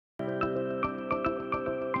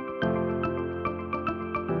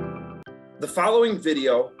The following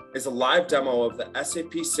video is a live demo of the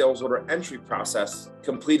SAP sales order entry process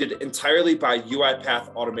completed entirely by UiPath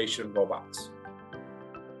automation robots.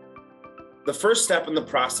 The first step in the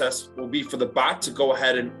process will be for the bot to go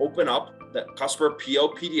ahead and open up the customer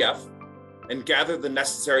PO PDF and gather the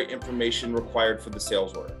necessary information required for the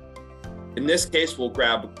sales order. In this case, we'll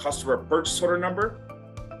grab customer purchase order number,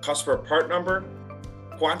 customer part number,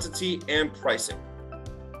 quantity, and pricing.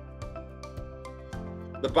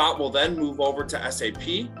 The bot will then move over to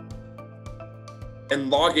SAP and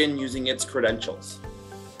log in using its credentials.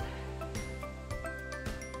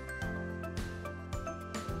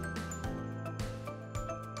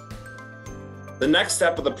 The next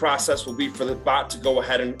step of the process will be for the bot to go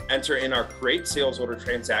ahead and enter in our create sales order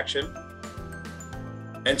transaction,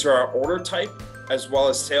 enter our order type, as well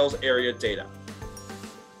as sales area data.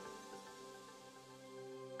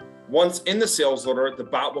 Once in the sales order, the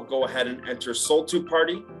bot will go ahead and enter sold to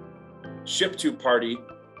party, ship to party,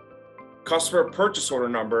 customer purchase order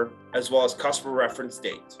number, as well as customer reference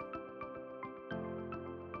date.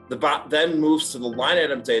 The bot then moves to the line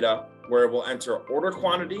item data where it will enter order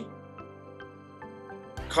quantity,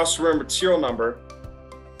 customer material number,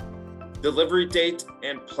 delivery date,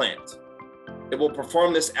 and plant. It will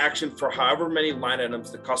perform this action for however many line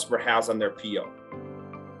items the customer has on their PO.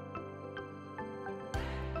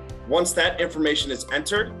 Once that information is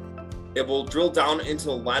entered, it will drill down into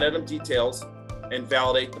the line item details and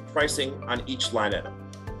validate the pricing on each line item.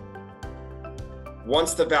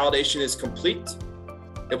 Once the validation is complete,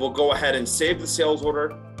 it will go ahead and save the sales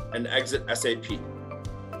order and exit SAP.